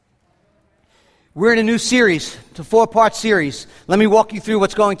We're in a new series. It's a 4-part series. Let me walk you through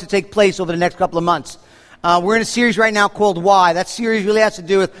what's going to take place over the next couple of months. We're in a series right now called Why. That series really has to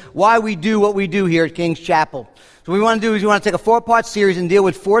do with why we do what we do here at King's Chapel. So what we want to do is we want to take a 4-part series and deal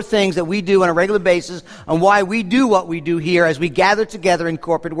with 4 things that we do on a regular basis on why we do what we do here as we gather together in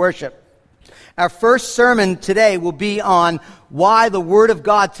corporate worship. Our first sermon today will be on why the Word of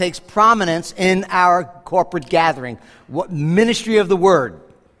God takes prominence in our corporate gathering. What ministry of the Word.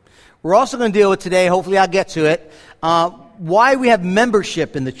 We're also going to deal with today, hopefully I'll get to it, why we have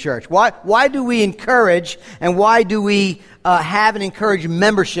membership in the church. Why do we encourage and why do we have and encourage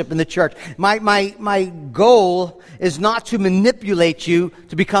membership in the church? My goal is not to manipulate you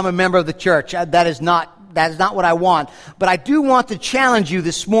to become a member of the church. That is not what I want. But I do want to challenge you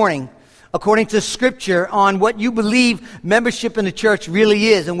this morning, according to Scripture, on what you believe membership in the church really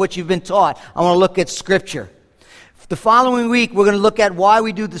is and what you've been taught. I want to look at Scripture. The following week, we're going to look at why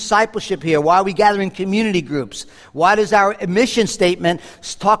we do discipleship here, why we gather in community groups. Why does our mission statement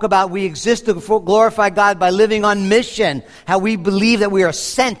talk about we exist to glorify God by living on mission, how we believe that we are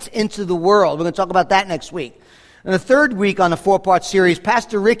sent into the world. We're going to talk about that next week. In the third week on the 4-part series,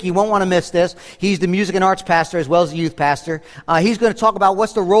 Pastor Rick, you won't want to miss this. He's the music and arts pastor as well as the youth pastor. He's going to talk about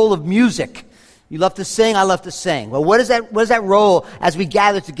what's the role of music. You love to sing, I love to sing. Well, what is that role as we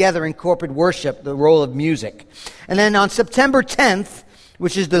gather together in corporate worship, the role of music? And then on September 10th,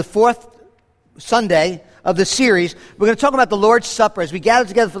 which is the 4th Sunday of the series, we're going to talk about the Lord's Supper. As we gather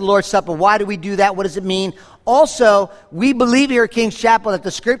together for the Lord's Supper, why do we do that? What does it mean? Also, we believe here at King's Chapel that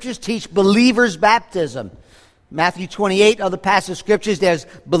the Scriptures teach believers' baptism. Matthew 28, other passage of Scriptures, there's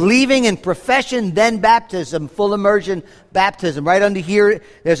believing and profession, then baptism, full immersion baptism. Right under here,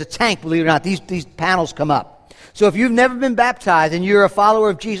 there's a tank, believe it or not. These panels come up. So if you've never been baptized and you're a follower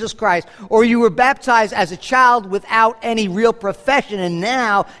of Jesus Christ, or you were baptized as a child without any real profession, and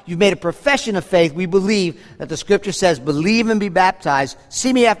now you've made a profession of faith, we believe that the Scripture says, believe and be baptized.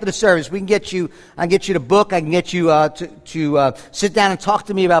 See me after the service. I can get you the book. I can get you to sit down and talk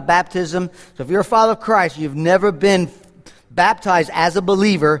to me about baptism. So if you're a follower of Christ, you've never been baptized as a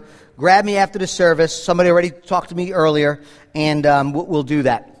believer, grab me after the service. Somebody already talked to me earlier, and we'll do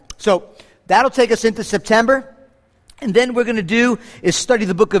that. So that'll take us into September. And then we're going to do is study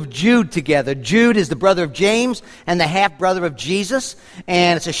the book of Jude together. Jude is the brother of James and the half-brother of Jesus.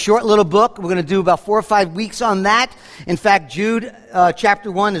 And it's a short little book. We're going to do about 4 or 5 weeks on that. In fact, Jude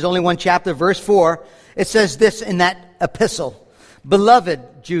chapter 1, there's only one chapter, verse 4. It says this in that epistle.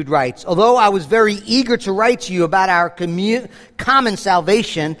 Beloved, Jude writes, although I was very eager to write to you about our common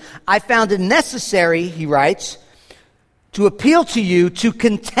salvation, I found it necessary, he writes, to appeal to you to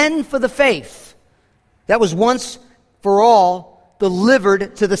contend for the faith that was once for all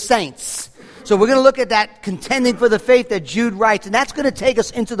delivered to the saints. So we're going to look at that contending for the faith that Jude writes, and that's going to take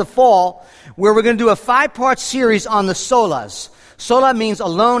us into the fall, where we're going to do a 5-part series on the solas. Sola means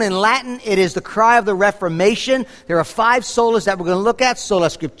alone in Latin. It is the cry of the Reformation. There are 5 solas that we're going to look at. Sola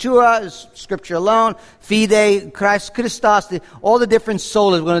Scriptura is Scripture alone. Fide, Christos, all the different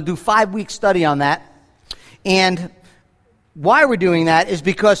solas. We're going to do 5-week study on that. And why we're doing that is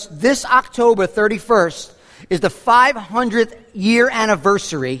because this October 31st is the 500th year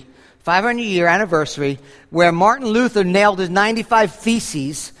anniversary, where Martin Luther nailed his 95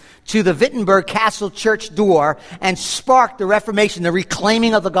 Theses to the Wittenberg Castle church door and sparked the Reformation, the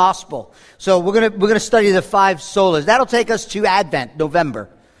reclaiming of the gospel. So we're going to study the 5 solas. That'll take us to Advent, November.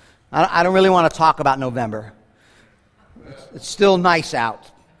 I don't really want to talk about November. It's still nice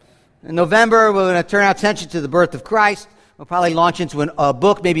out. In November, we're going to turn our attention to the birth of Christ. We'll probably launch into a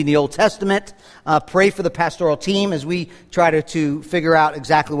book, maybe in the Old Testament. Pray for the pastoral team as we try to figure out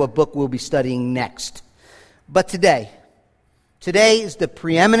exactly what book we'll be studying next. But today is the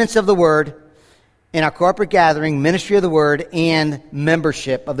preeminence of the Word in our corporate gathering, ministry of the Word, and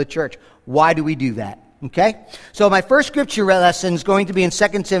membership of the church. Why do we do that? Okay? So my first scripture lesson is going to be in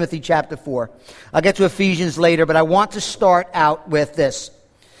 2 Timothy chapter 4. I'll get to Ephesians later, but I want to start out with this,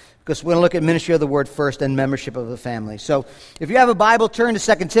 because we're going to look at ministry of the Word first and membership of the family. So if you have a Bible, turn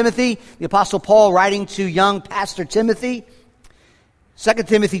to 2 Timothy, the Apostle Paul writing to young Pastor Timothy. 2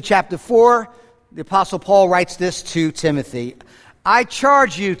 Timothy chapter 4, the Apostle Paul writes this to Timothy. I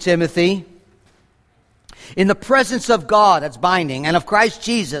charge you, Timothy, in the presence of God, that's binding, and of Christ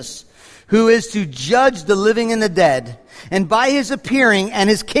Jesus, who is to judge the living and the dead, and by his appearing and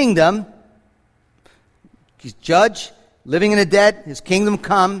his kingdom, he's judge, living and the dead, his kingdom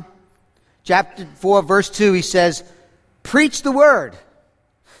come. Chapter 4, verse 2, he says, preach the word.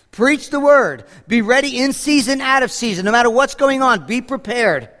 Preach the word. Be ready in season, out of season. No matter what's going on, be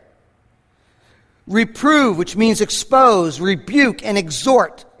prepared. Reprove, which means expose, rebuke, and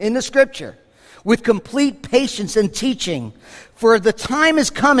exhort in the Scripture. with complete patience and teaching. For the time is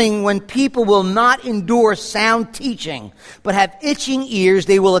coming when people will not endure sound teaching, but have itching ears.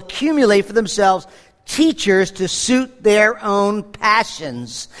 They will accumulate for themselves teachers to suit their own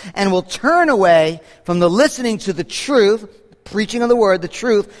passions, and will turn away from the listening to the truth, preaching of the word, the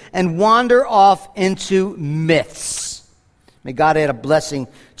truth, and wander off into myths. May God add a blessing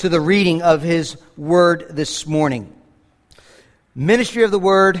to the reading of His word this morning. Ministry of the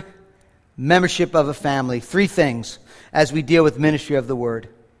word, membership of a family. Three things as we deal with ministry of the word: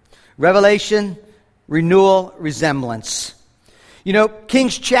 revelation, renewal, resemblance. You know,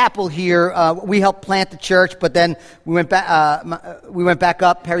 King's Chapel here, we helped plant the church, but then we went back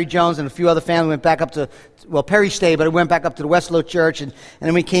up. Perry Jones and a few other families went back up to, well, Perry stayed, but it went back up to the Westlow Church, and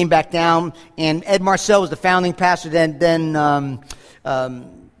then we came back down. And Ed Marcel was the founding pastor, then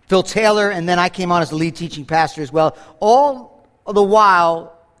Phil Taylor, and then I came on as the lead teaching pastor as well. All the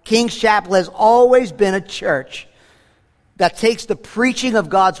while, King's Chapel has always been a church that takes the preaching of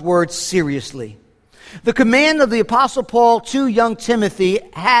God's word seriously. The command of the Apostle Paul to young Timothy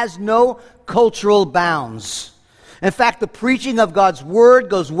has no cultural bounds. In fact, the preaching of God's word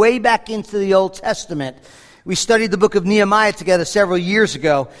goes way back into the Old Testament. We studied the book of Nehemiah together several years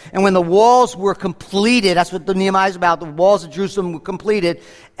ago, and when the walls were completed, that's what the Nehemiah is about, the walls of Jerusalem were completed,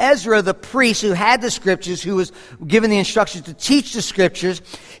 Ezra, the priest who had the scriptures, who was given the instructions to teach the scriptures,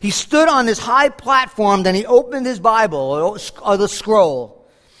 he stood on this high platform, then he opened his Bible, or the scroll.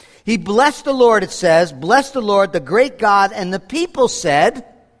 He blessed the Lord, it says, blessed the Lord, the great God, and the people said,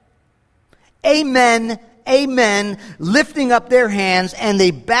 Amen, Amen, lifting up their hands, and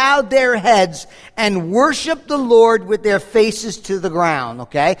they bowed their heads and worshiped the Lord with their faces to the ground,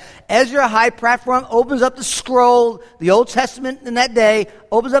 okay? Ezra, high platform, opens up the scroll, the Old Testament in that day,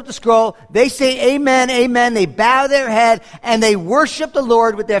 opens up the scroll, they say Amen, Amen, they bow their head, and they worship the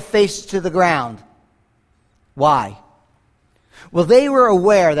Lord with their faces to the ground. Why? Well, they were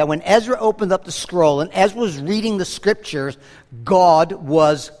aware that when Ezra opened up the scroll and Ezra was reading the scriptures, God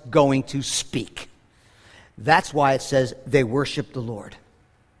was going to speak. That's why it says they worshiped the Lord.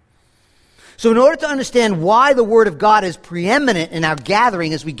 So in order to understand why the Word of God is preeminent in our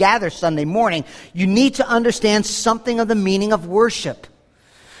gathering as we gather Sunday morning, you need to understand something of the meaning of worship.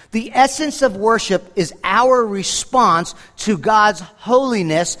 The essence of worship is our response to God's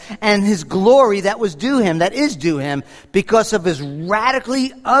holiness and His glory that is due Him because of His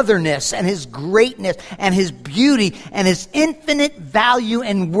radically otherness and His greatness and His beauty and His infinite value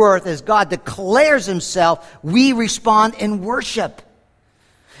and worth. As God declares Himself, we respond in worship.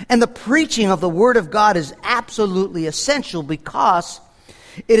 And the preaching of the Word of God is absolutely essential because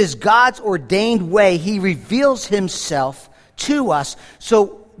it is God's ordained way He reveals Himself to us.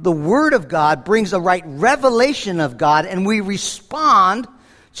 So the Word of God brings a right revelation of God, and we respond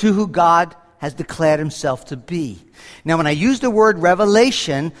to who God has declared Himself to be. Now, when I use the word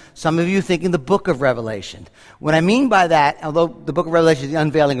revelation, some of you think in the book of Revelation. What I mean by that, although the book of Revelation is the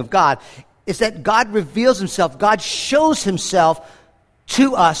unveiling of God, is that God reveals Himself, God shows Himself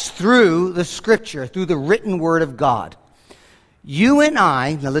to us through the Scripture, through the written Word of God. You and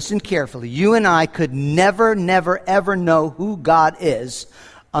I, now listen carefully, you and I could never, ever know who God is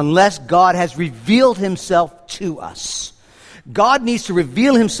unless God has revealed Himself to us. God needs to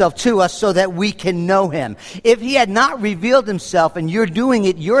reveal Himself to us so that we can know Him. If He had not revealed Himself and you're doing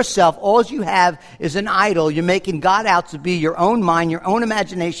it yourself, all you have is an idol. You're making God out to be your own mind, your own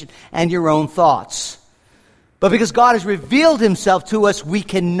imagination, and your own thoughts. But because God has revealed Himself to us, we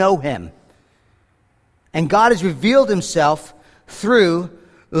can know Him. And God has revealed Himself through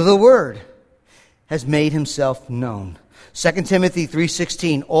the Word, has made Himself known. 2 Timothy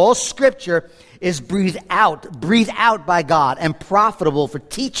 3:16, all Scripture is breathed out by God and profitable for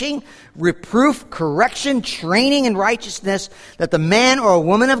teaching, reproof, correction, training in righteousness, that the man or a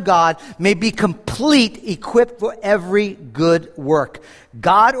woman of God may be complete, equipped for every good work.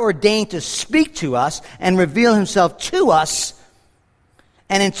 God ordained to speak to us and reveal Himself to us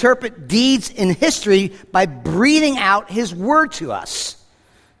and interpret deeds in history by breathing out His word to us.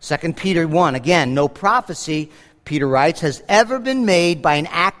 2 Peter 1, again, no prophecy, Peter writes, has ever been made by an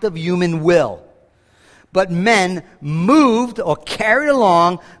act of human will, but men moved or carried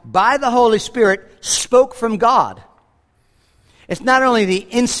along by the Holy Spirit spoke from God. It's not only the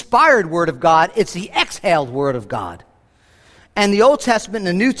inspired Word of God, it's the exhaled Word of God. And the Old Testament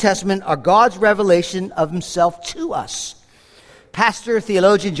and the New Testament are God's revelation of Himself to us. Pastor,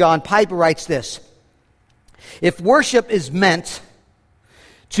 theologian John Piper writes this: if worship is meant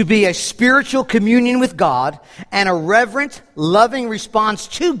to be a spiritual communion with God and a reverent, loving response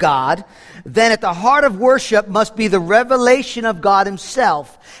to God, then at the heart of worship must be the revelation of God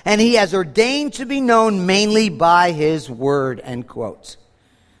himself, and he has ordained to be known mainly by his word, end quote.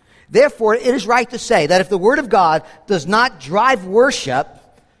 Therefore, it is right to say that if the word of God does not drive worship,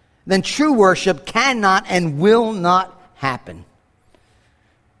 then true worship cannot and will not happen.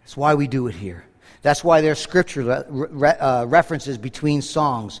 That's why we do it here. That's why there's scripture references between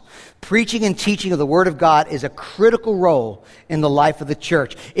songs. Preaching and teaching of the Word of God is a critical role in the life of the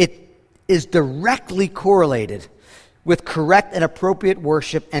church. It is directly correlated with correct and appropriate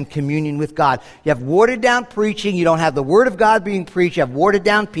worship and communion with God. You have watered-down preaching. You don't have the Word of God being preached. You have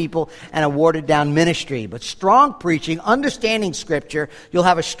watered-down people and a watered-down ministry. But strong preaching, understanding Scripture, you'll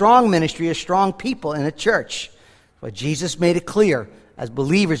have a strong ministry, a strong people in a church. But Jesus made it clear, as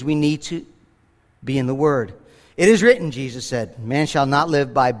believers, we need to be in the Word. It is written, Jesus said, man shall not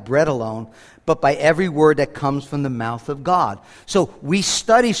live by bread alone, but by every word that comes from the mouth of God. So we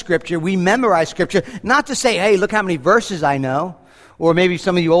study Scripture, we memorize Scripture, not to say, hey, look how many verses I know, or maybe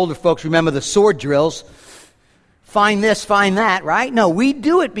some of you older folks remember the sword drills. Find this, find that, right? No, we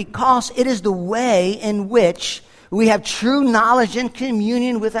do it because it is the way in which we have true knowledge and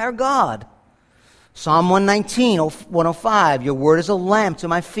communion with our God. Psalm 119, 105, your word is a lamp to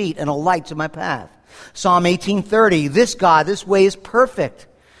my feet and a light to my path. Psalm 18:30, this God, this way is perfect.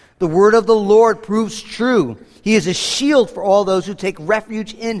 The word of the Lord proves true. He is a shield for all those who take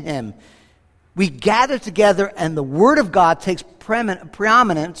refuge in him. We gather together and the word of God takes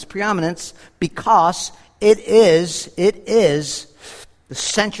preeminence because it is the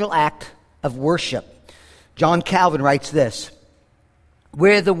central act of worship. John Calvin writes this,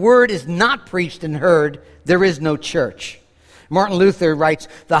 where the word is not preached and heard, there is no church. Martin Luther writes,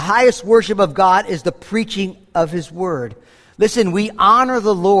 the highest worship of God is the preaching of his word. Listen, we honor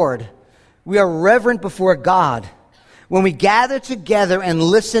the Lord. We are reverent before God when we gather together and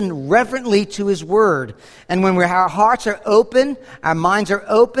listen reverently to his word. And when our hearts are open, our minds are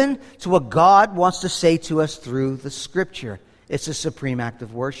open to what God wants to say to us through the Scripture. It's a supreme act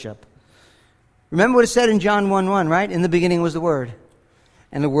of worship. Remember what it said in John 1:1, right? In the beginning was the Word.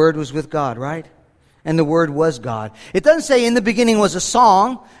 And the Word was with God, right? And the Word was God. It doesn't say in the beginning was a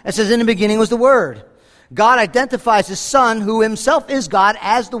song. It says in the beginning was the Word. God identifies his Son, who himself is God,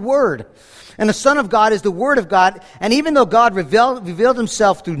 as the Word. And the Son of God is the Word of God. And even though God revealed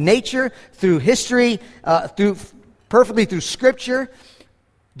himself through nature, through history, perfectly through Scripture,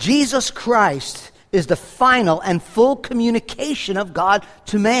 Jesus Christ is the final and full communication of God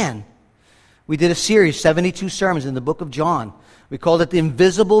to man. We did a series, 72 sermons in the book of John. We called it The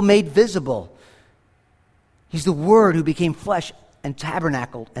Invisible Made Visible. He's the Word who became flesh and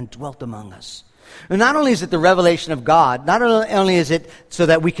tabernacled and dwelt among us. And not only is it the revelation of God, not only is it so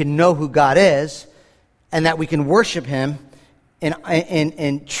that we can know who God is and that we can worship him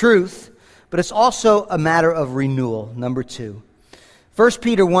in truth, but it's also a matter of renewal, number 2. 1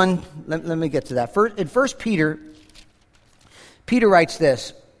 Peter 1, let me get to that. In 1 Peter, Peter writes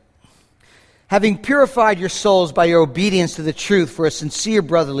this, having purified your souls by your obedience to the truth for a sincere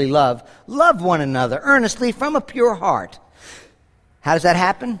brotherly love, love one another earnestly from a pure heart. How does that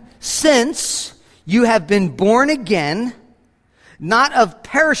happen? Since you have been born again, not of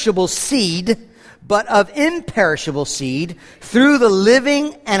perishable seed, but of imperishable seed, through the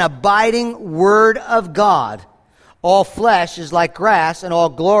living and abiding Word of God. All flesh is like grass, and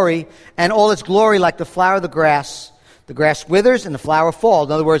all its glory like the flower of the grass. The grass withers and the flower falls.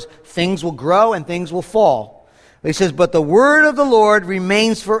 In other words, things will grow and things will fall. He says, but the word of the Lord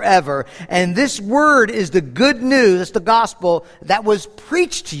remains forever. And this word is the good news, it's the gospel that was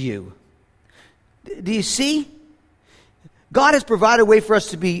preached to you. Do you see? God has provided a way for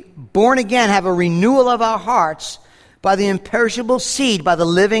us to be born again, have a renewal of our hearts by the imperishable seed, by the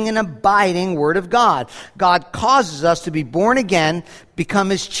living and abiding Word of God. God causes us to be born again, become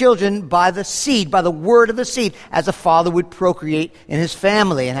his children by the seed, by the word of the seed, as a father would procreate in his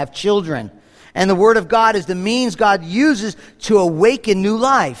family and have children. And the Word of God is the means God uses to awaken new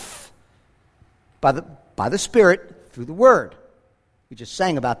life by the Spirit through the Word. We just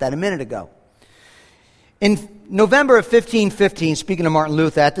sang about that a minute ago. In November of 1515, speaking of Martin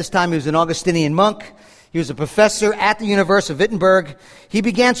Luther, at this time he was an Augustinian monk. He was a professor at the University of Wittenberg. He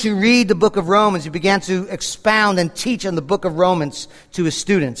began to read the book of Romans. He began to expound and teach on the book of Romans to his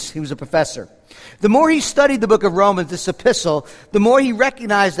students. He was a professor. The more he studied the book of Romans, this epistle, the more he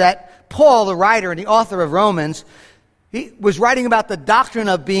recognized that Paul, the writer and the author of Romans, he was writing about the doctrine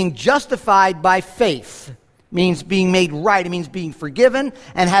of being justified by faith. It means being made right. It means being forgiven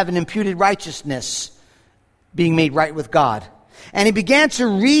and having imputed righteousness, being made right with God. And he began to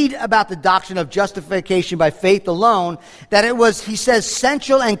read about the doctrine of justification by faith alone, that it was, he says,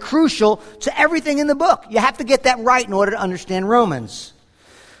 central and crucial to everything in the book. You have to get that right in order to understand Romans.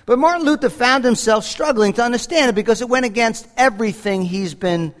 But Martin Luther found himself struggling to understand it because it went against everything he's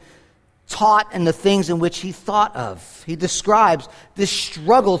been taught and the things in which he thought of. He describes this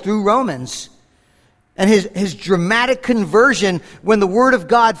struggle through Romans and his dramatic conversion when the Word of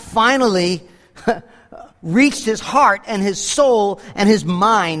God finally reached his heart and his soul and his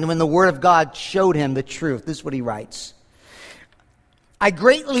mind when the Word of God showed him the truth. This is what he writes. I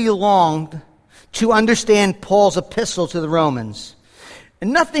greatly longed to understand Paul's epistle to the Romans.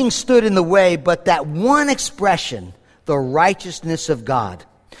 And nothing stood in the way but that one expression, the righteousness of God.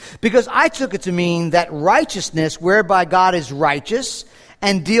 Because I took it to mean that righteousness, whereby God is righteous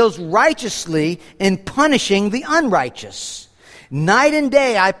and deals righteously in punishing the unrighteous. Night and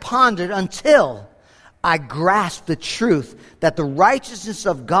day I pondered until I grasped the truth that the righteousness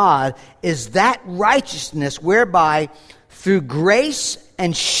of God is that righteousness whereby through grace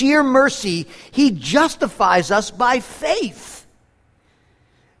and sheer mercy He justifies us by faith.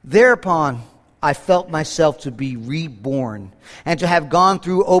 Thereupon I felt myself to be reborn and to have gone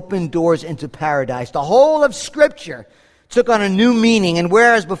through open doors into paradise. The whole of Scripture took on a new meaning, and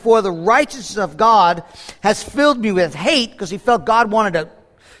whereas before the righteousness of God has filled me with hate because he felt God wanted to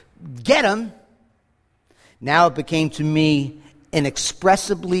get him, now it became to me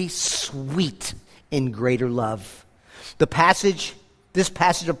inexpressibly sweet in greater love. This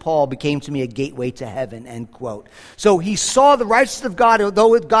passage of Paul became to me a gateway to heaven, end quote. So he saw the righteousness of God,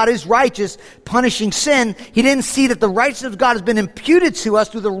 although God is righteous, punishing sin. He didn't see that the righteousness of God has been imputed to us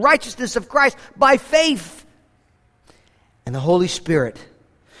through the righteousness of Christ by faith. And the Holy Spirit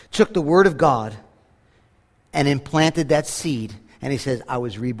took the Word of God and implanted that seed. And he says, I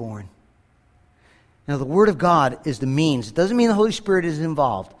was reborn. Now, the Word of God is the means. It doesn't mean the Holy Spirit is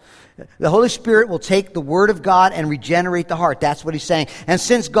involved. The Holy Spirit will take the Word of God and regenerate the heart. That's what he's saying. And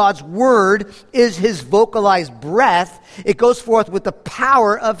since God's Word is his vocalized breath, it goes forth with the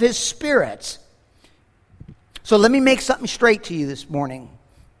power of his Spirit. So let me make something straight to you this morning.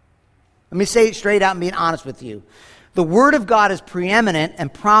 Let me say it straight out and being honest with you. The Word of God is preeminent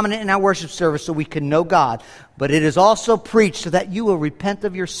and prominent in our worship service so we can know God. But it is also preached so that you will repent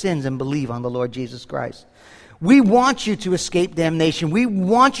of your sins and believe on the Lord Jesus Christ. We want you to escape damnation. We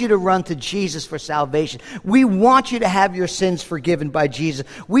want you to run to Jesus for salvation. We want you to have your sins forgiven by Jesus.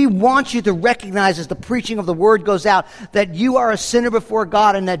 We want you to recognize as the preaching of the Word goes out that you are a sinner before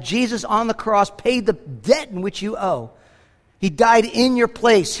God and that Jesus on the cross paid the debt in which you owe. He died in your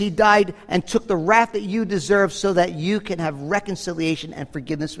place. He died and took the wrath that you deserve so that you can have reconciliation and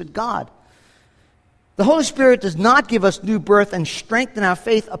forgiveness with God. The Holy Spirit does not give us new birth and strengthen our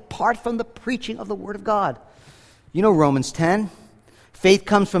faith apart from the preaching of the Word of God. You know Romans 10. Faith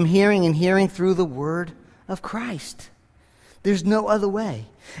comes from hearing and hearing through the Word of Christ. There's no other way.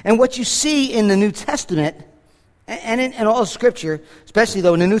 And what you see in the New Testament and in all of Scripture, especially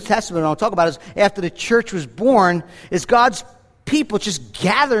though in the New Testament, I'll talk about is after the church was born, is God's people just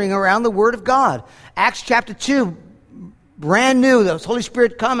gathering around the Word of God. Acts chapter 2, brand new, the Holy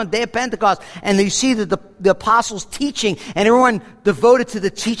Spirit come on the day of Pentecost, and you see the apostles teaching, and everyone devoted to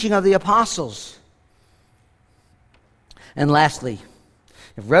the teaching of the apostles. And lastly,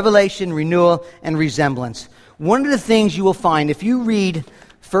 revelation, renewal, and resemblance. One of the things you will find if you read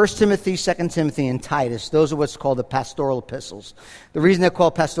 1 Timothy, 2 Timothy, and Titus, those are what's called the pastoral epistles. The reason they're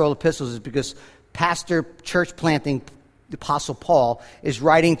called pastoral epistles is because church planting, the Apostle Paul, is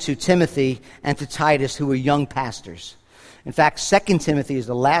writing to Timothy and to Titus, who were young pastors. In fact, 2 Timothy is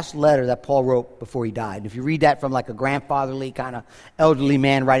the last letter that Paul wrote before he died. If you read that from like a grandfatherly kind of elderly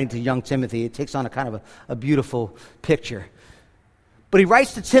man writing to young Timothy, it takes on a kind of a beautiful picture. But he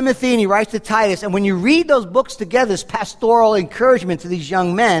writes to Timothy and he writes to Titus, and when you read those books together, this pastoral encouragement to these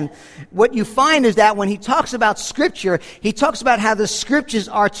young men, what you find is that when he talks about Scripture, he talks about how the Scriptures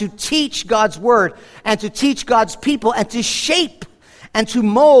are to teach God's Word and to teach God's people and to shape and to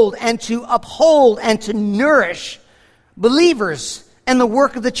mold and to uphold and to nourish believers and the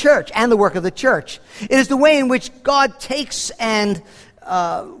work of the church. It is the way in which God takes and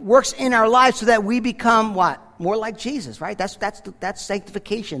works in our lives so that we become what? More like Jesus, right? That's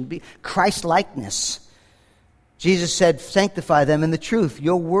sanctification, Christ-likeness. Jesus said, sanctify them in the truth.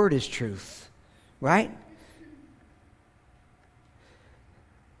 Your word is truth, right?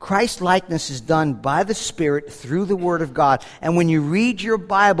 Christ-likeness is done by the Spirit through the Word of God. And when you read your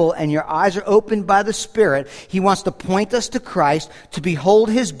Bible and your eyes are opened by the Spirit, He wants to point us to Christ, to behold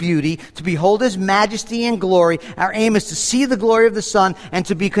His beauty, to behold His majesty and glory. Our aim is to see the glory of the Son and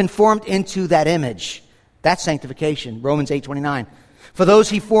to be conformed into that image. That's sanctification. Romans 8:29. For those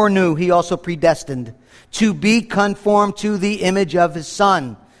he foreknew, he also predestined to be conformed to the image of his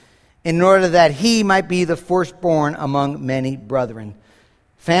Son, in order that he might be the firstborn among many brethren.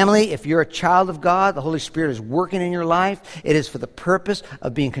 Family, if you're a child of God, the Holy Spirit is working in your life. It is for the purpose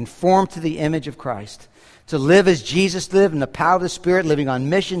of being conformed to the image of Christ. To live as Jesus lived in the power of the Spirit, living on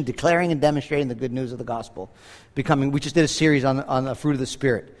mission, declaring and demonstrating the good news of the gospel. We just did a series on the fruit of the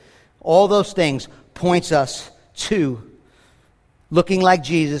Spirit. All those things points us to looking like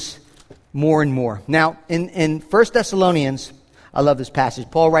Jesus more and more. Now, in 1 Thessalonians, I love this passage.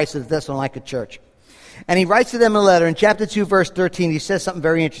 Paul writes to the Thessalonica church. And he writes to them a letter. In chapter 2, verse 13, he says something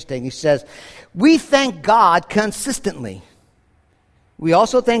very interesting. He says, we thank God consistently. We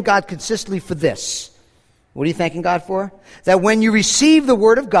also thank God consistently for this. What are you thanking God for? That when you received the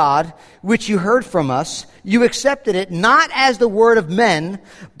word of God, which you heard from us, you accepted it not as the word of men,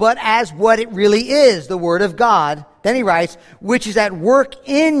 but as what it really is, the word of God. Then he writes, which is at work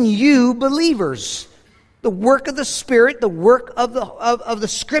in you believers. The work of the Spirit, the work of the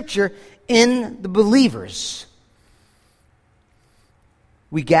Scripture in the believers.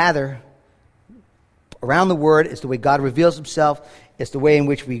 We gather around the Word. It's the way God reveals Himself. It's the way in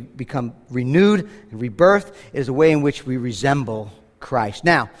which we become renewed and rebirthed. It is the way in which we resemble Christ.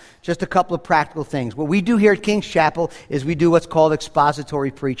 Now, just a couple of practical things. What we do here at King's Chapel is we do what's called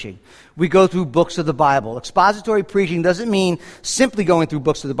expository preaching. We go through books of the Bible. Expository preaching doesn't mean simply going through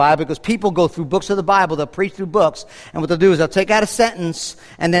books of the Bible, because people go through books of the Bible, they'll preach through books, and what they'll do is they'll take out a sentence,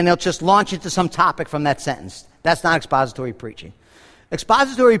 and then they'll just launch into some topic from that sentence. That's not expository preaching.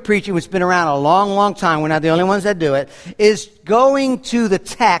 Expository preaching, which has been around a long, long time, we're not the only ones that do it, is going to the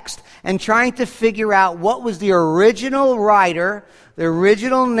text and trying to figure out what was the original writer, the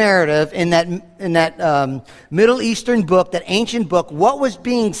original narrative in that Middle Eastern book, that ancient book, what was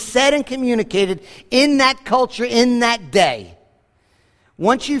being said and communicated in that culture, in that day.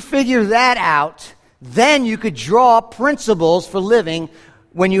 Once you figure that out, then you could draw principles for living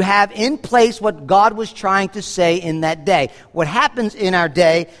when you have in place what God was trying to say in that day. What happens in our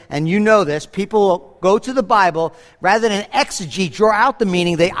day, and you know this, people will go to the Bible, rather than exegete, draw out the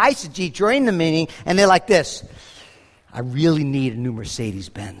meaning, they eisegete, draw in the meaning, and they're like this: I really need a new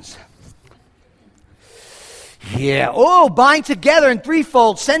Mercedes-Benz. Yeah, bind together in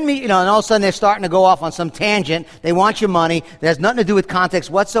threefold, send me, and all of a sudden they're starting to go off on some tangent. They want your money. It has nothing to do with context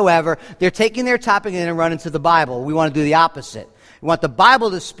whatsoever. They're taking their topic and then running to the Bible. We want to do the opposite. We want the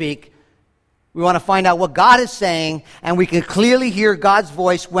Bible to speak. We want to find out what God is saying, and we can clearly hear God's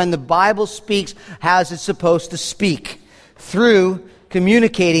voice when the Bible speaks as it's supposed to speak, through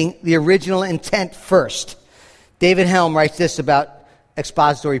communicating the original intent first. David Helm writes this about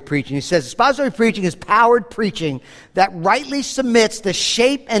expository preaching. He says, expository preaching is powered preaching that rightly submits the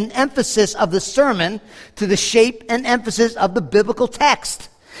shape and emphasis of the sermon to the shape and emphasis of the biblical text.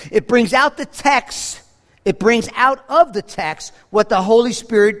 It brings out the text. It brings out of the text what the Holy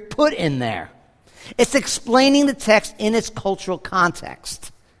Spirit put in there. It's explaining the text in its cultural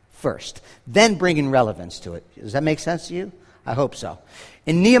context first, then bringing relevance to it. Does that make sense to you? I hope so.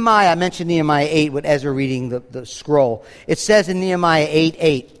 In Nehemiah, I mentioned Nehemiah 8 with Ezra reading the scroll. It says in Nehemiah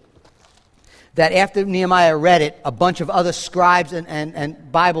 8:8 that after Nehemiah read it, a bunch of other scribes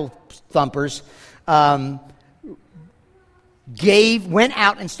and Bible thumpers went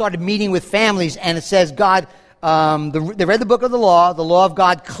out and started meeting with families, and it says they read the book of the law of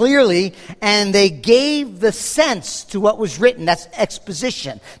God clearly, and they gave the sense to what was written. That's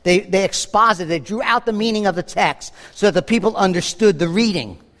exposition. They exposited, they drew out the meaning of the text so that the people understood the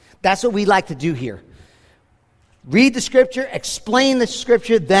reading. That's what we like to do here. Read the Scripture, explain the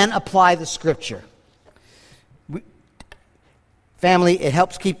Scripture, then apply the Scripture. Family, it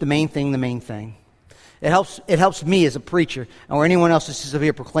helps keep the main thing the main thing. It helps me as a preacher, or anyone else that's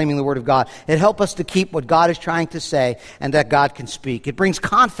here proclaiming the Word of God. It helps us to keep what God is trying to say and that God can speak. It brings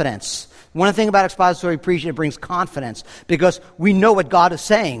confidence. One thing about expository preaching, it brings confidence because we know what God is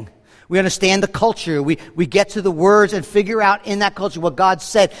saying. We understand the culture. We get to the words and figure out in that culture what God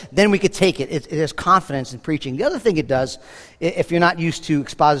said. Then we could take it. It has confidence in preaching. The other thing it does, if you're not used to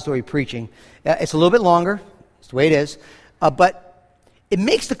expository preaching, it's a little bit longer. It's the way it is. But it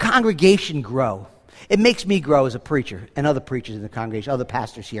makes the congregation grow. It makes me grow as a preacher and other preachers in the congregation, other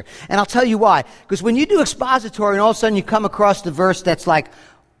pastors here. And I'll tell you why. Because when you do expository and all of a sudden you come across the verse that's like,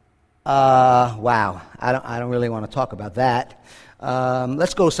 wow, I don't really want to talk about that.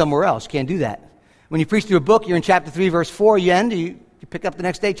 Let's go somewhere else. Can't do that. When you preach through a book, you're in chapter 3, verse 4, you pick up the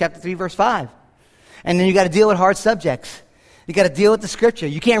next day, chapter 3, verse 5. And then you got to deal with hard subjects. You got to deal with the Scripture.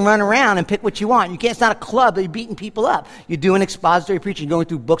 You can't run around and pick what you want. It's not a club that you're beating people up. You're doing expository preaching, going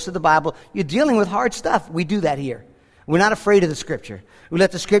through books of the Bible. You're dealing with hard stuff. We do that here. We're not afraid of the Scripture. We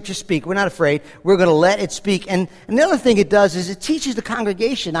let the Scripture speak. We're not afraid. We're going to let it speak. And the other thing it does is it teaches the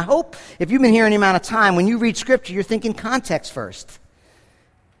congregation. I hope if you've been here any amount of time, when you read Scripture, you're thinking context first.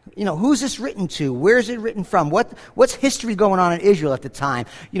 Who's this written to? Where is it written from? What's history going on in Israel at the time?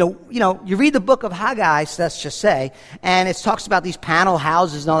 You read the book of Haggai, let's just say, and it talks about these panel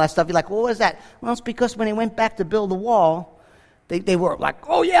houses and all that stuff. You're like, well, what is that? Well, it's because when they went back to build the wall, they were like,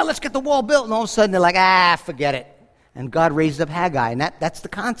 oh yeah, let's get the wall built. And all of a sudden they're like, forget it. And God raised up Haggai, and that's the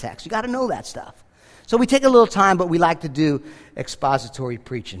context. You got to know that stuff. So we take a little time, but we like to do expository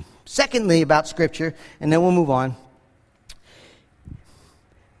preaching. Secondly, about Scripture, and then we'll move on.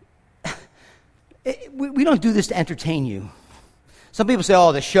 We don't do this to entertain you. Some people say,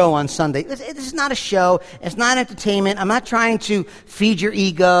 the show on Sunday. This is not a show. It's not entertainment. I'm not trying to feed your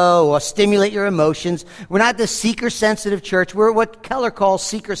ego or stimulate your emotions. We're not the seeker-sensitive church. We're what Keller calls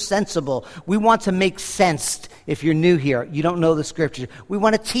seeker-sensible. We want to make sense. If you're new here, you don't know the Scripture. We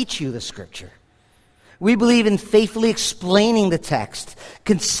want to teach you the Scripture. We believe in faithfully explaining the text,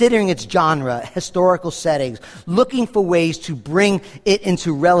 considering its genre, historical settings, looking for ways to bring it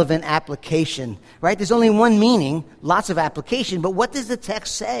into relevant application, right? There's only one meaning, lots of application, but what does the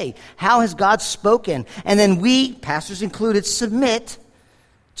text say? How has God spoken? And then we, pastors included, submit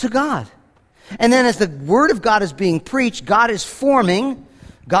to God. And then as the Word of God is being preached, God is forming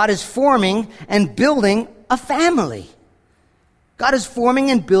and building a family. God is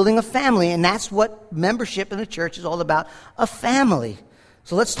forming and building a family, and that's what membership in the church is all about, a family.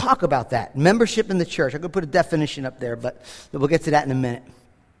 So let's talk about that, membership in the church. I'm going to put a definition up there, but we'll get to that in a minute.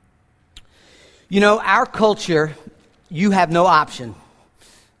 Our culture, you have no option.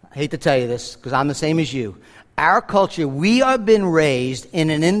 I hate to tell you this, because I'm the same as you. Our culture, we have been raised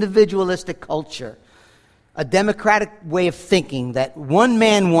in an individualistic culture, a democratic way of thinking that one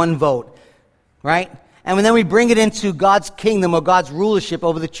man, one vote, right? And then we bring it into God's kingdom or God's rulership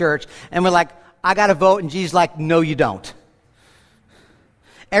over the church, and we're like, I got to vote, and Jesus is like, no, you don't.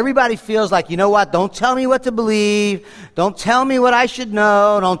 Everybody feels like, you know what, don't tell me what to believe, don't tell me what I should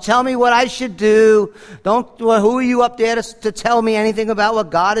know, don't tell me what I should do, who are you up there to tell me anything about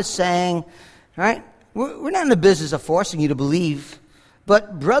what God is saying, right? We're not in the business of forcing you to believe,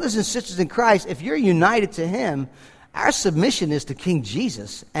 but brothers and sisters in Christ, if you're united to Him, our submission is to King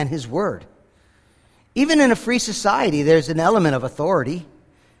Jesus and His Word. Even in a free society, there's an element of authority.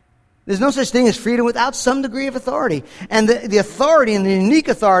 There's no such thing as freedom without some degree of authority. And the authority and the unique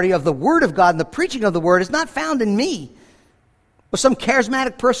authority of the Word of God and the preaching of the Word is not found in me or some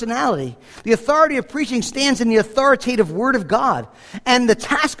charismatic personality. The authority of preaching stands in the authoritative Word of God. And the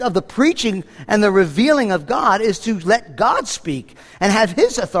task of the preaching and the revealing of God is to let God speak and have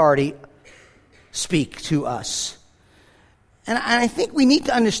His authority speak to us. And I think we need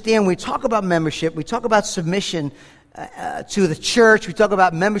to understand when we talk about membership, we talk about submission to the church, we talk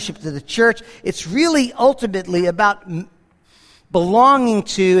about membership to the church. It's really ultimately about belonging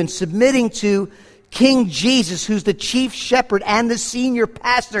to and submitting to King Jesus, who's the chief shepherd and the senior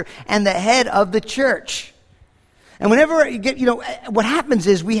pastor and the head of the church. And whenever you get, what happens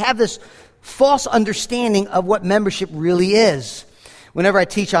is we have this false understanding of what membership really is. Whenever I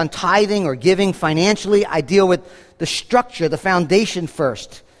teach on tithing or giving financially, I deal with the structure, the foundation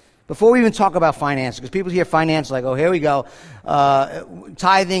first, before we even talk about finance. Because people hear finance like, oh, here we go.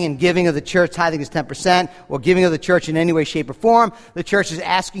 Tithing and giving of the church, tithing is 10%, or giving of the church in any way, shape, or form. The church is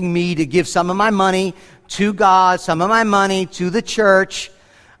asking me to give some of my money to God, some of my money to the church.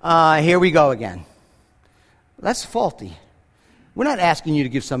 Here we go again. That's faulty. We're not asking you to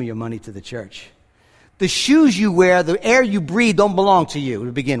give some of your money to the church. The shoes you wear, the air you breathe don't belong to you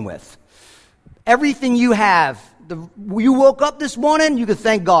to begin with. Everything you have, you woke up this morning, you can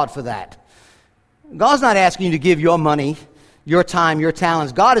thank God for that. God's not asking you to give your money, your time, your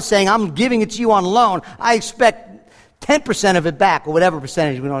talents. God is saying, I'm giving it to you on loan. I expect 10% of it back, or whatever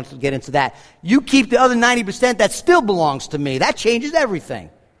percentage. We don't have to get into that. You keep the other 90% that still belongs to me. That changes everything.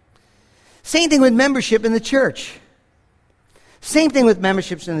 Same thing with membership in the church. Same thing with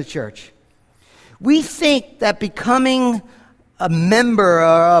memberships in the church. We think that becoming a member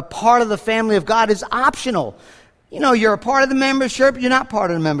or a part of the family of God is optional. You're a part of the membership, you're not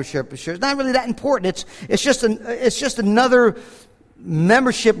part of the membership. It's not really that important. It's just another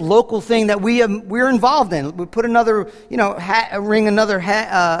membership local thing that we're involved in. We put another, peg on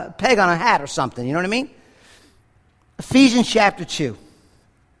a hat or something. You know what I mean? Ephesians chapter 2.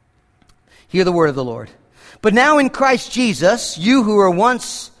 Hear the word of the Lord. But now in Christ Jesus, you who were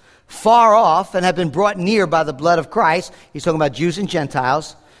once far off and have been brought near by the blood of Christ. He's talking about Jews and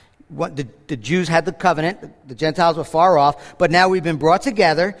Gentiles. The Jews had the covenant. The Gentiles were far off. But now we've been brought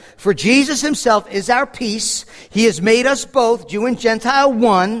together. For Jesus himself is our peace. He has made us both, Jew and Gentile,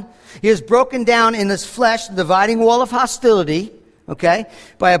 one. He has broken down in his flesh the dividing wall of hostility, okay,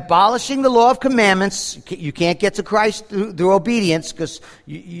 by abolishing the law of commandments. You can't get to Christ through obedience because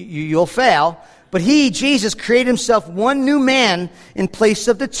you'll fail. But he, Jesus, created himself one new man in place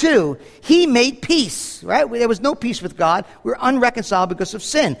of the two. He made peace, right? There was no peace with God. We're unreconciled because of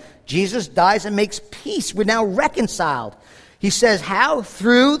sin. Jesus dies and makes peace. We're now reconciled. He says, how?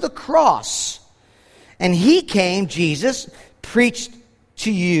 Through the cross. And he came, Jesus, preached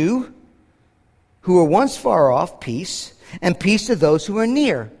to you who were once far off, peace, and peace to those who are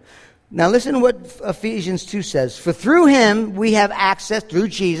near. Now listen to what Ephesians 2 says. For through him we have access, through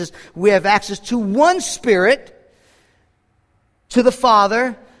Jesus, we have access to one Spirit, to the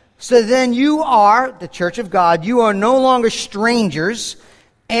Father. So then you are, the church of God, you are no longer strangers,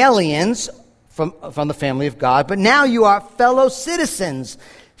 aliens from the family of God, but now you are fellow citizens,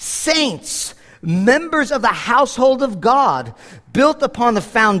 saints, members of the household of God, built upon the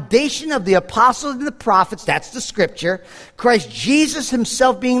foundation of the apostles and the prophets, that's the scripture, Christ Jesus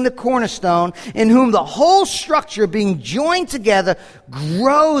himself being the cornerstone, in whom the whole structure being joined together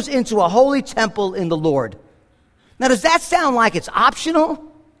grows into a holy temple in the Lord. Now, does that sound like it's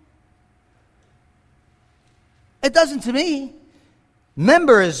optional? It doesn't to me.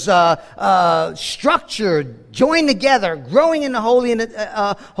 Members, structure, joined together, growing in the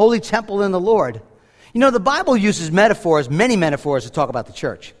holy temple in the Lord. You know, the Bible uses metaphors, many metaphors, to talk about the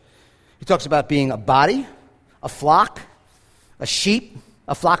church. It talks about being a body, a flock, a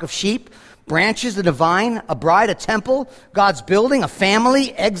flock of sheep, branches, the vine, a bride, a temple, God's building, a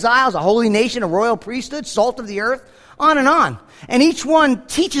family, exiles, a holy nation, a royal priesthood, salt of the earth, on and on. And each one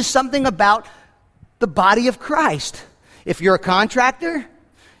teaches something about the body of Christ. If you're a contractor,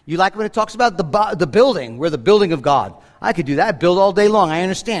 you like when it talks about the building. We're the building of God. I could do that. I build all day long. I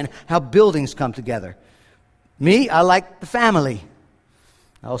understand how buildings come together. Me, I like the family.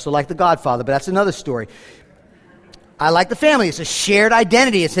 I also like the Godfather, but that's another story. I like the family. It's a shared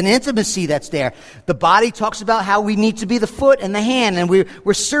identity. It's an intimacy that's there. The body talks about how we need to be the foot and the hand, and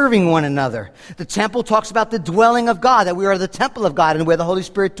we're serving one another. The temple talks about the dwelling of God, that we are the temple of God and where the Holy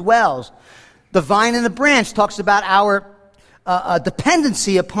Spirit dwells. The vine and the branch talks about our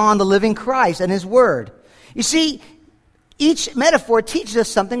dependency upon the living Christ and his word. You see, each metaphor teaches us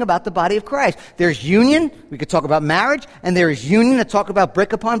something about the body of Christ. There's union. We could talk about marriage. And there is union to talk about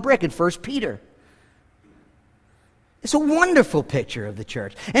brick upon brick in 1 Peter. It's a wonderful picture of the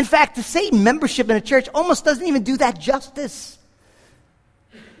church. In fact, to say membership in a church almost doesn't even do that justice.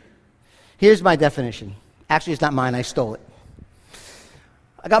 Here's my definition. Actually, it's not mine. I stole it.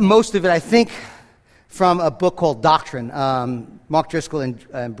 I got most of it, I think, from a book called Doctrine. Mark Driscoll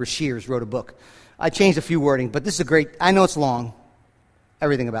and Brashears wrote a book. I changed a few wording, but this is a great, I know it's long.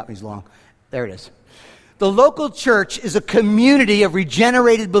 Everything about me is long. There it is. The local church is a community of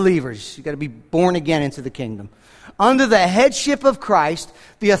regenerated believers. You've got to be born again into the kingdom. Under the headship of Christ,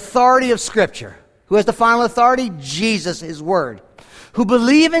 the authority of Scripture. Who has the final authority? Jesus, his word. Who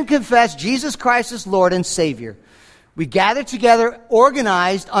believe and confess Jesus Christ as Lord and Savior. We gather together,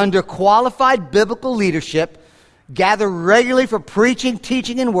 organized under qualified biblical leadership, gather regularly for preaching,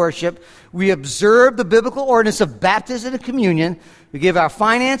 teaching, and worship. We observe the biblical ordinance of baptism and communion. We give our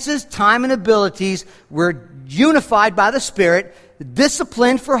finances, time, and abilities. We're unified by the Spirit,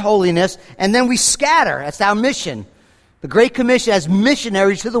 disciplined for holiness, and then we scatter. That's our mission. The Great Commission as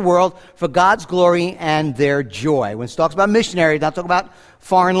missionaries to the world for God's glory and their joy. When it talks about missionaries, not talking about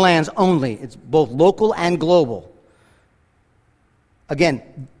foreign lands only. It's both local and global.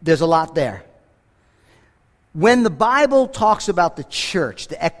 Again, there's a lot there. When the Bible talks about the church,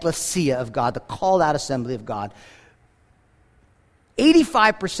 the ecclesia of God, the called out assembly of God,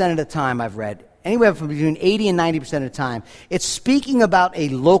 85% of the time I've read, anywhere from between 80 and 90% of the time, it's speaking about a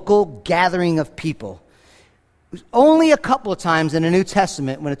local gathering of people. Only a couple of times in the New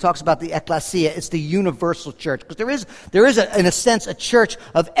Testament, when it talks about the ecclesia, it's the universal church. Because there is in a sense, a church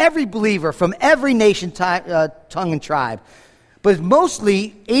of every believer from every nation, tongue, and tribe. But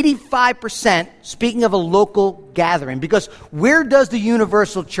mostly 85% speaking of a local gathering. Because where does the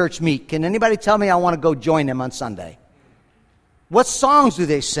universal church meet? Can anybody tell me? I want to go join them on Sunday. What songs do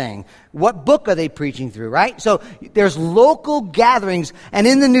they sing? What book are they preaching through, right? So there's local gatherings. And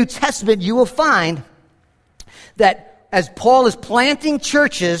in the New Testament, you will find that as Paul is planting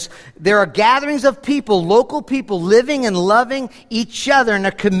churches, there are gatherings of people, local people, living and loving each other, and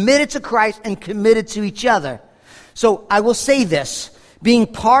are committed to Christ and committed to each other. So I will say this, Being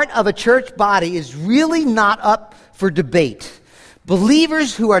part of a church body is really not up for debate.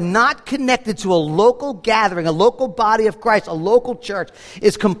 Believers who are not connected to a local gathering, a local body of Christ, a local church,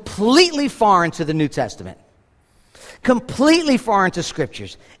 is completely foreign to the New Testament. Completely foreign to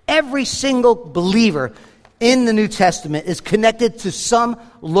Scriptures. Every single believer in the New Testament is connected to some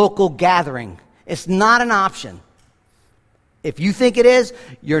local gathering. It's not an option. If you think it is,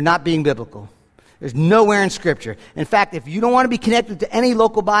 you're not being biblical. There's nowhere in Scripture. In fact, if you don't want to be connected to any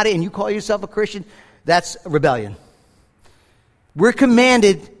local body and you call yourself a Christian, that's rebellion. We're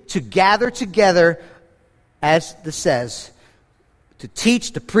commanded to gather together, as this says, to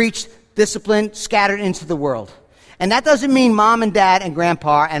teach, to preach, discipline, scattered into the world. And that doesn't mean mom and dad and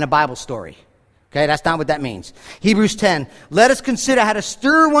grandpa and a Bible story. Okay, that's not what that means. Hebrews 10, let us consider how to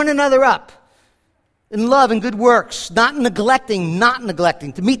stir one another up in love and good works, not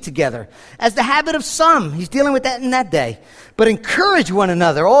neglecting to meet together, as the habit of some. He's dealing with that in that day. But encourage one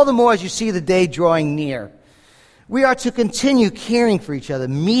another, all the more as you see the day drawing near. We are to continue caring for each other,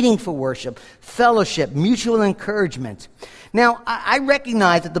 meeting for worship, fellowship, mutual encouragement. Now, I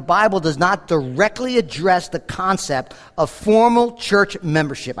recognize that the Bible does not directly address the concept of formal church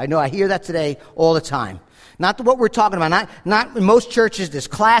membership. I know I hear that today all the time. Not what we're talking about. Not in most churches, there's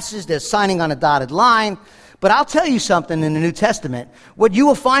classes, there's signing on a dotted line. But I'll tell you something in the New Testament. What you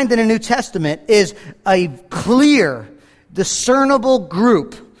will find in the New Testament is a clear, discernible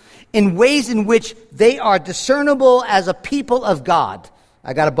group in ways in which they are discernible as a people of God.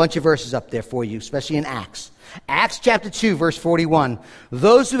 I got a bunch of verses up there for you, especially in Acts. Acts chapter 2, verse 41.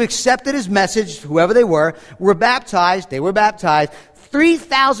 Those who accepted his message, whoever they were baptized. They were baptized.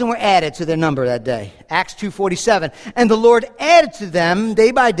 3,000 were added to their number that day. Acts 2:47. And the Lord added to them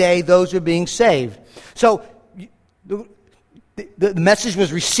day by day those who were being saved. So the message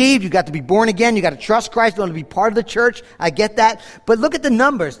was received. You got to be born again. You got to trust Christ. You want to be part of the church. I get that. But look at the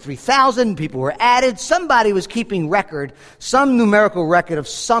numbers. 3,000 people were added. Somebody was keeping record, some numerical record of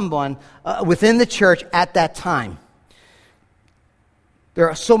someone within the church at that time. There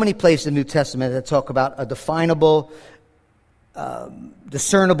are so many places in the New Testament that talk about a definable,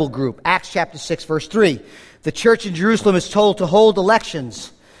 discernible group. Acts chapter 6, verse 3. The church in Jerusalem is told to hold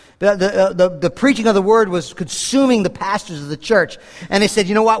elections. The preaching of the word was consuming the pastors of the church. And they said,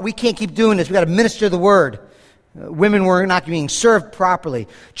 you know what, we can't keep doing this. We've got to minister the word. Women were not being served properly.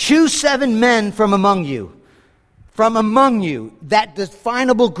 Choose 7 men from among you. From among you, that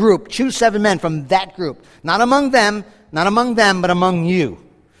definable group. Choose 7 men from that group. Not among them, but among you.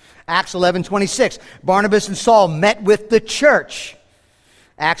 Acts 11:26. Barnabas and Saul met with the church.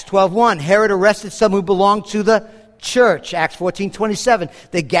 Acts 12:1. Herod arrested some who belonged to the church. Acts 14:27.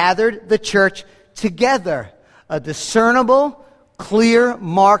 They gathered the church together. A discernible, clear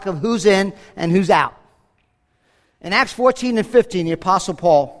mark of who's in and who's out. In Acts 14 and 15, the Apostle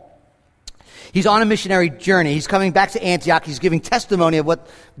Paul, he's on a missionary journey. He's coming back to Antioch. He's giving testimony of what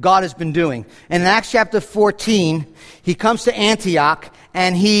God has been doing. And in Acts chapter 14, he comes to Antioch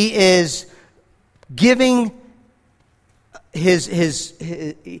and he is giving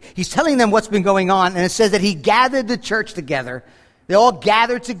he's telling them what's been going on, and it says that he gathered the church together. They all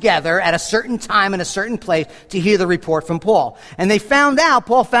gathered together at a certain time in a certain place to hear the report from Paul. And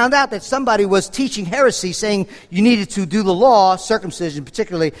Paul found out that somebody was teaching heresy, saying you needed to do the law, circumcision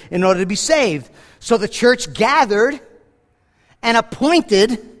particularly, in order to be saved. So the church gathered and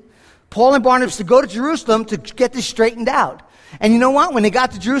appointed Paul and Barnabas to go to Jerusalem to get this straightened out. And you know what? When they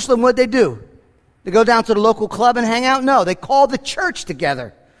got to Jerusalem, what'd they do? They go down to the local club and hang out? No, they called the church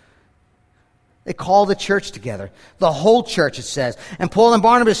together. They call the church together. The whole church, it says. And Paul and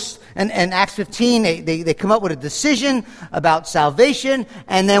Barnabas, and Acts 15, they come up with a decision about salvation.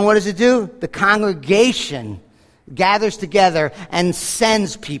 And then what does it do? The congregation gathers together and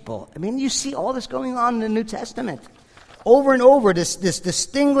sends people. I mean, you see all this going on in the New Testament. Over and over, this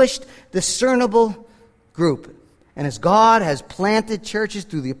distinguished, discernible group. And as God has planted churches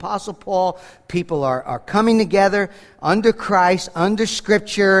through the Apostle Paul, people are coming together under Christ, under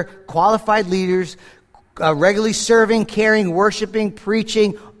Scripture, qualified leaders, regularly serving, caring, worshiping,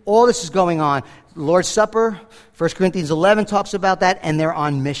 preaching. All this is going on. Lord's Supper, 1 Corinthians 11 talks about that, and they're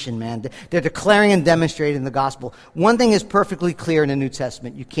on mission, man. They're declaring and demonstrating the gospel. One thing is perfectly clear in the New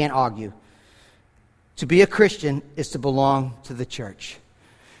Testament. You can't argue. To be a Christian is to belong to the church.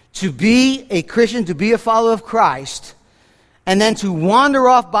 To be a Christian, to be a follower of Christ, and then to wander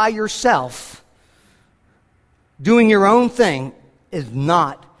off by yourself, doing your own thing, is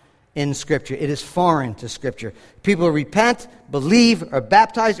not in Scripture. It is foreign to Scripture. People who repent, believe, are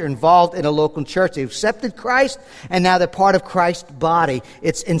baptized, are involved in a local church. They've accepted Christ, and now they're part of Christ's body.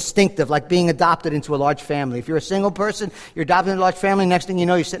 It's instinctive, like being adopted into a large family. If you're a single person, you're adopted into a large family, next thing you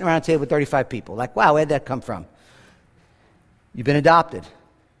know, you're sitting around a table with 35 people. Like, wow, where'd that come from? You've been adopted.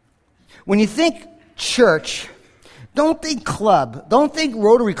 When you think church, don't think club. Don't think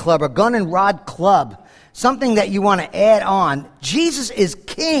Rotary Club or Gun and Rod Club. Something that you want to add on. Jesus is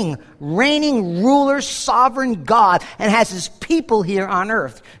king, reigning ruler, sovereign God, and has his people here on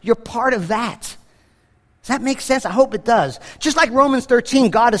earth. You're part of that. Does that make sense? I hope it does. Just like Romans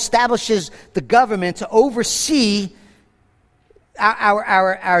 13, God establishes the government to oversee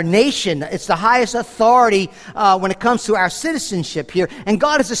our nation. It's the highest authority when it comes to our citizenship here. And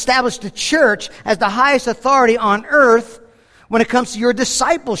God has established the church as the highest authority on earth when it comes to your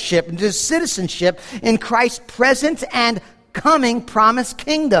discipleship and to citizenship in Christ's present and coming promised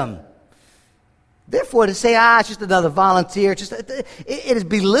kingdom. Therefore, to say, it's just another volunteer, it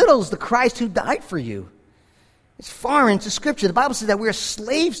belittles the Christ who died for you. It's foreign to Scripture. The Bible says that we are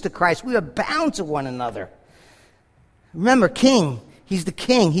slaves to Christ. We are bound to one another. Remember, king. He's the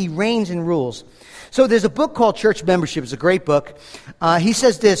king. He reigns and rules. So there's a book called Church Membership. It's a great book. He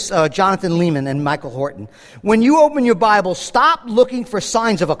says this, Jonathan Leeman and Michael Horton. When you open your Bible, stop looking for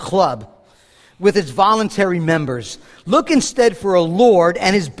signs of a club with its voluntary members. Look instead for a Lord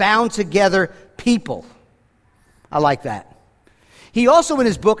and his bound together people. I like that. He also in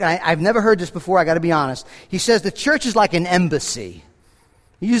his book, and I've never heard this before, I got to be honest. He says the church is like an embassy.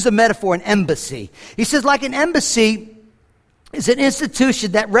 He uses the metaphor, an embassy. He says like an embassy is an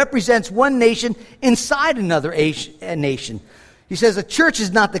institution that represents one nation inside another nation. He says the church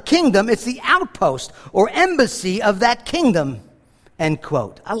is not the kingdom, it's the outpost or embassy of that kingdom, end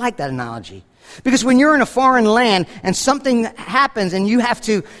quote. I like that analogy. Because when you're in a foreign land and something happens and you have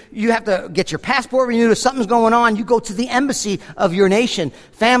to get your passport renewed or something's going on, you go to the embassy of your nation.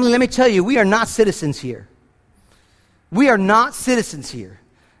 Family, let me tell you, we are not citizens here. We are not citizens here.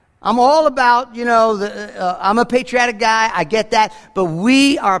 I'm all about, I'm a patriotic guy, I get that, but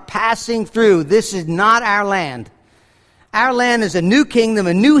we are passing through. This is not our land. Our land is a new kingdom,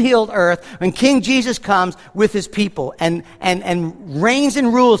 a new healed earth, when King Jesus comes with his people and reigns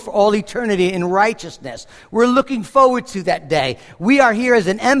and rules for all eternity in righteousness. We're looking forward to that day. We are here as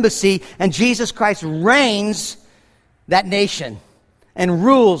an embassy, and Jesus Christ reigns that nation and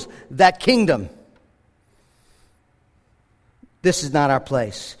rules that kingdom. This is not our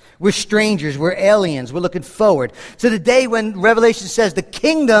place. We're strangers. We're aliens. We're looking forward to the day when Revelation says the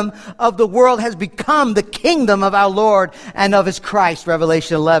kingdom of the world has become the kingdom of our Lord and of his Christ,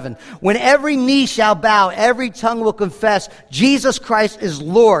 Revelation 11. When every knee shall bow, every tongue will confess Jesus Christ is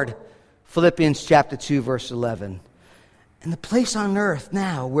Lord, Philippians chapter 2, verse 11. And the place on earth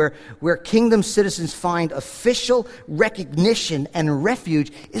now where kingdom citizens find official recognition and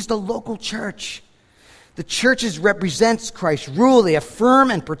refuge is the local church. The churches represents Christ's rule. They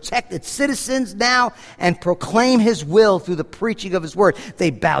affirm and protect its citizens now and proclaim his will through the preaching of his word.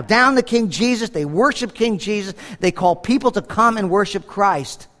 They bow down to King Jesus. They worship King Jesus. They call people to come and worship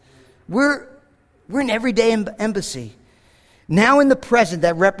Christ. We're an everyday embassy. Now in the present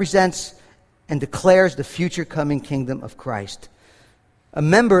that represents and declares the future coming kingdom of Christ. A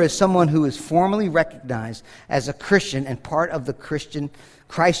member is someone who is formally recognized as a Christian and part of the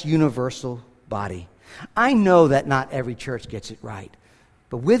Christ universal body. I know that not every church gets it right,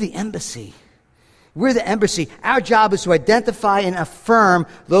 but we're the embassy. We're the embassy. Our job is to identify and affirm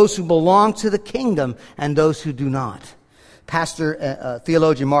those who belong to the kingdom and those who do not.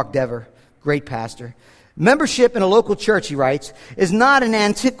 Theologian Mark Dever, great pastor. Membership in a local church, he writes, is not an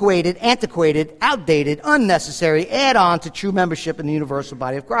antiquated, outdated, unnecessary add-on to true membership in the universal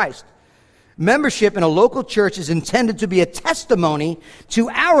body of Christ. Membership in a local church is intended to be a testimony to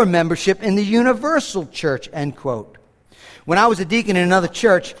our membership in the universal church, end quote. When I was a deacon in another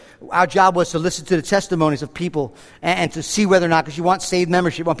church, our job was to listen to the testimonies of people and to see whether or not, because you want saved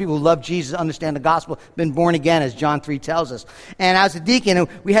membership, you want people who love Jesus, understand the gospel, been born again, as John 3 tells us. And I was a deacon, and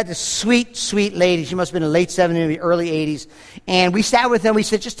we had this sweet, sweet lady. She must have been in the late 70s, maybe early 80s. And we sat with them. We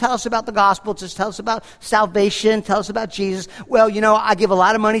said, just tell us about the gospel. Just tell us about salvation. Tell us about Jesus. Well, I give a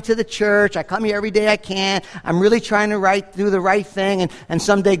lot of money to the church. I come here every day I can. I'm really trying to do the right thing. And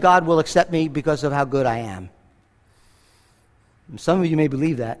someday God will accept me because of how good I am. And some of you may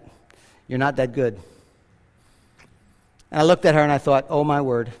believe that. You're not that good. And I looked at her and I thought, oh my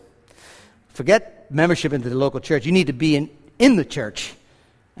word. Forget membership into the local church. You need to be in the church.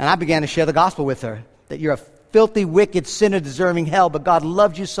 And I began to share the gospel with her, that you're a filthy, wicked sinner deserving hell, but God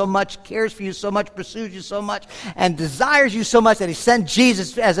loves you so much, cares for you so much, pursues you so much, and desires you so much that he sent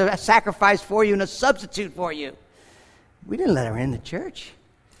Jesus as a sacrifice for you and a substitute for you. We didn't let her in the church.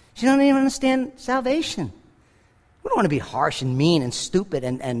 She don't even understand salvation. We don't want to be harsh and mean and stupid,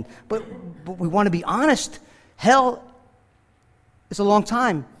 but we want to be honest. Hell is a long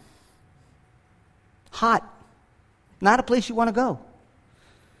time. Hot. Not a place you want to go.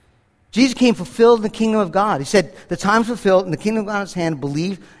 Jesus came fulfilled in the kingdom of God. He said, the time's fulfilled and the kingdom of God is at hand.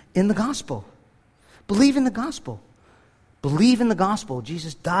 Believe in the gospel. Believe in the gospel. Believe in the gospel.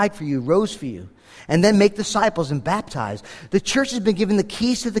 Jesus died for you, rose for you. And then make disciples and baptize. The church has been given the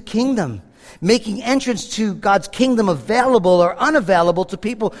keys to the kingdom, making entrance to God's kingdom available or unavailable to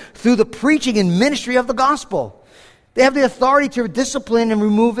people through the preaching and ministry of the gospel. They have the authority to discipline and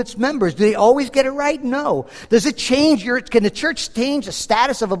remove its members. Do they always get it right? No. Does it change can the church change the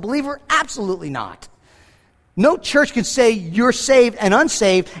status of a believer? Absolutely not. No church can say you're saved and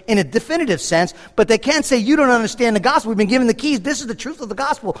unsaved in a definitive sense, but they can say you don't understand the gospel. We've been given the keys. This is the truth of the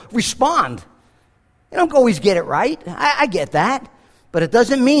gospel. Respond. They don't always get it right. I get that. But it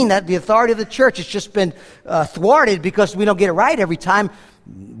doesn't mean that the authority of the church has just been thwarted because we don't get it right every time.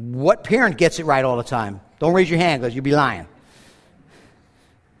 What parent gets it right all the time? Don't raise your hand because you'll be lying.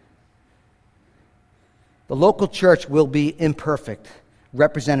 The local church will be imperfect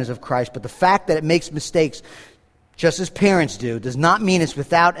representatives of Christ, but the fact that it makes mistakes, just as parents do, does not mean it's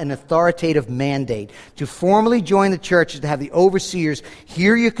without an authoritative mandate. To formally join the church is to have the overseers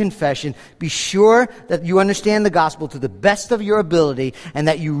hear your confession, be sure that you understand the gospel to the best of your ability, and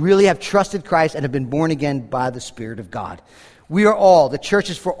that you really have trusted Christ and have been born again by the Spirit of God. The church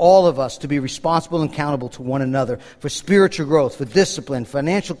is for all of us to be responsible and accountable to one another for spiritual growth, for discipline,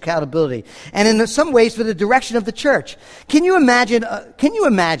 financial accountability, and in some ways for the direction of the church. Can you imagine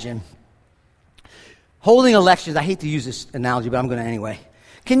holding elections? I hate to use this analogy, but I'm going to anyway.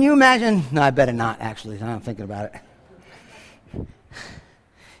 Can you imagine? No, I better not, actually. I'm thinking about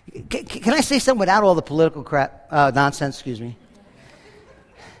it. Can I say something without all the political nonsense? Excuse me.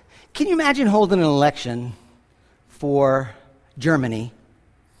 Can you imagine holding an election for Germany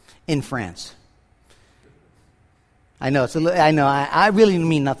in France? I know. I really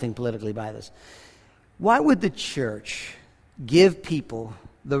mean nothing politically by this. Why would the church give people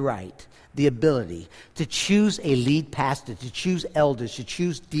the right, the ability to choose a lead pastor, to choose elders, to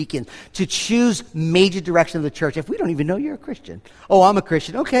choose deacons, to choose major direction of the church if we don't even know you're a Christian? Oh, I'm a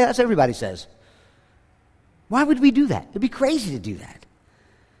Christian. Okay, that's what everybody says. Why would we do that? It'd be crazy to do that.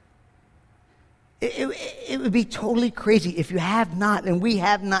 It would be totally crazy if you have not, and we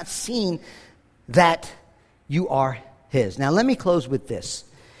have not seen that you are his. Now, let me close with this.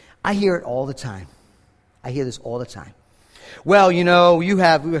 I hear it all the time. I hear this all the time. Well, we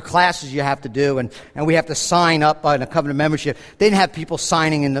have classes you have to do, and we have to sign up on a covenant membership. They didn't have people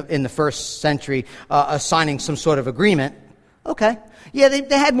signing in the first century, signing some sort of agreement. Okay. Yeah,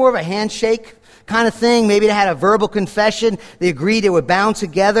 they had more of a handshake kind of thing. Maybe they had a verbal confession. They agreed they were bound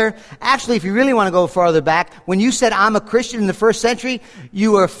together. Actually, if you really want to go farther back, when you said, I'm a Christian in the first century,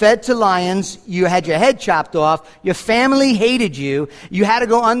 you were fed to lions. You had your head chopped off. Your family hated you. You had to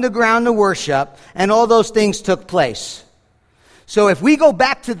go underground to worship. And all those things took place. So if we go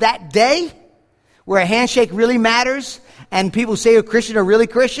back to that day where a handshake really matters and people say a Christian are really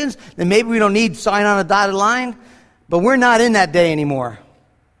Christians, then maybe we don't need to sign on a dotted line. But we're not in that day anymore.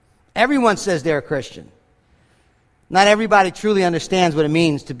 Everyone says they're a Christian. Not everybody truly understands what it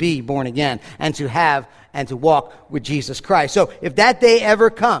means to be born again and to have and to walk with Jesus Christ. So if that day ever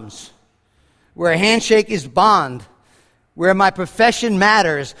comes, where a handshake is bond, where my profession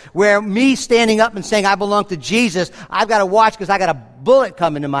matters, where me standing up and saying I belong to Jesus, I've got to watch because I got a bullet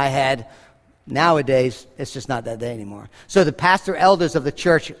coming to my head. Nowadays, it's just not that day anymore. So the pastor elders of the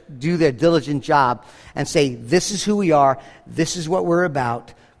church do their diligent job and say, this is who we are, this is what we're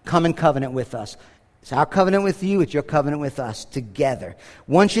about. Come and covenant with us. It's our covenant with you. It's your covenant with us together.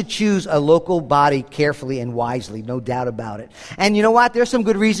 One should choose a local body carefully and wisely, no doubt about it. And you know what? There's some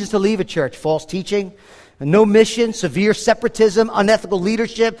good reasons to leave a church. False teaching, no mission, severe separatism, unethical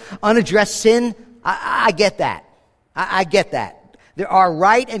leadership, unaddressed sin. I get that. I get that. There are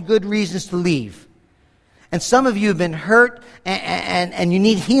right and good reasons to leave. And some of you have been hurt and you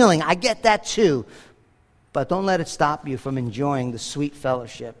need healing. I get that too. But don't let it stop you from enjoying the sweet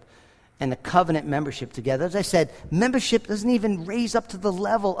fellowship and the covenant membership together. As I said, membership doesn't even raise up to the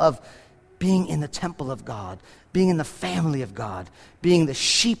level of being in the temple of God, being in the family of God, being the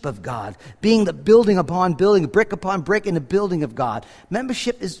sheep of God, being the building upon building, brick upon brick in the building of God.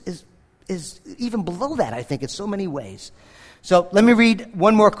 Membership is even below that, I think, in so many ways. So let me read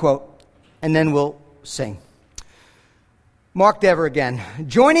one more quote, and then we'll sing. Mark Dever again.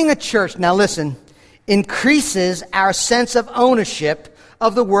 Joining a church, now listen, increases our sense of ownership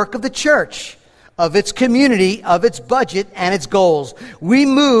of the work of the church, of its community, of its budget, and its goals. We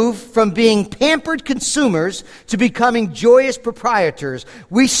move from being pampered consumers to becoming joyous proprietors.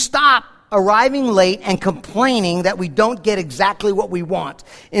 We stop arriving late and complaining that we don't get exactly what we want.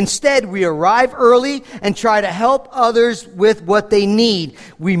 Instead, we arrive early and try to help others with what they need.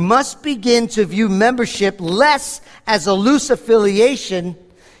 We must begin to view membership less as a loose affiliation,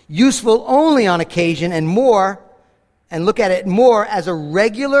 useful only on occasion, and look at it more as a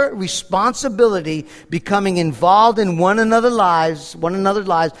regular responsibility, becoming involved in one another's lives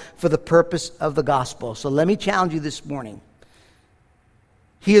for the purpose of the gospel. So let me challenge you this morning.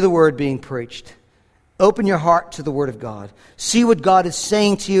 Hear the word being preached. Open your heart to the word of God. See what God is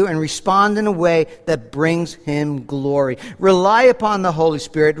saying to you and respond in a way that brings him glory. Rely upon the Holy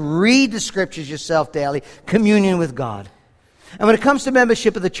Spirit. Read the scriptures yourself daily. Communion with God. And when it comes to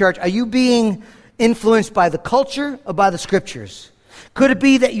membership of the church, are you being influenced by the culture or by the scriptures? Could it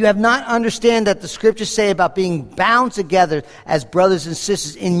be that you have not understand that the scriptures say about being bound together as brothers and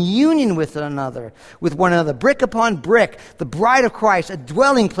sisters in union with one another, brick upon brick, the bride of Christ, a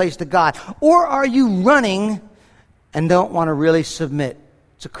dwelling place to God? Or are you running and don't want to really submit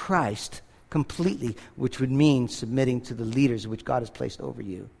to Christ completely, which would mean submitting to the leaders which God has placed over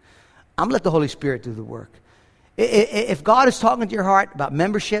you? I'm going to let the Holy Spirit do the work. If God is talking to your heart about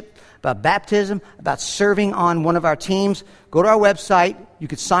membership, about baptism, about serving on one of our teams, go to our website. You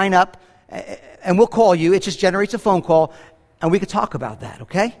could sign up, and we'll call you. It just generates a phone call, and we could talk about that,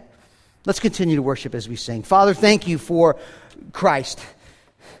 okay? Let's continue to worship as we sing. Father, thank you for Christ.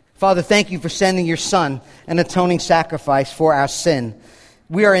 Father, thank you for sending your Son, an atoning sacrifice for our sin.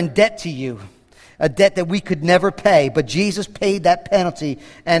 We are in debt to you, a debt that we could never pay, but Jesus paid that penalty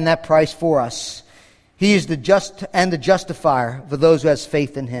and that price for us. He is the just and the justifier for those who has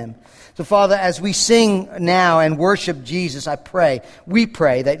faith in him. So, Father, as we sing now and worship Jesus, we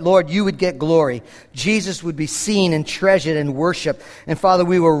pray that, Lord, you would get glory. Jesus would be seen and treasured and worshiped. And, Father,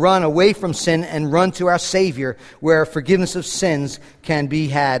 we will run away from sin and run to our Savior where forgiveness of sins can be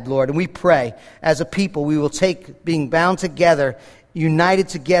had, Lord. And we pray as a people we will take being bound together, united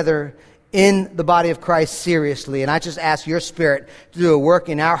together in the body of Christ seriously. And I just ask your Spirit to do a work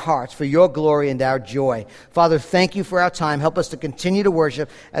in our hearts for your glory and our joy. Father, thank you for our time. Help us to continue to worship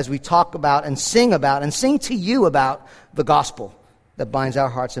as we talk about and sing to you about the gospel that binds our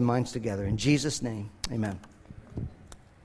hearts and minds together. In Jesus' name, amen.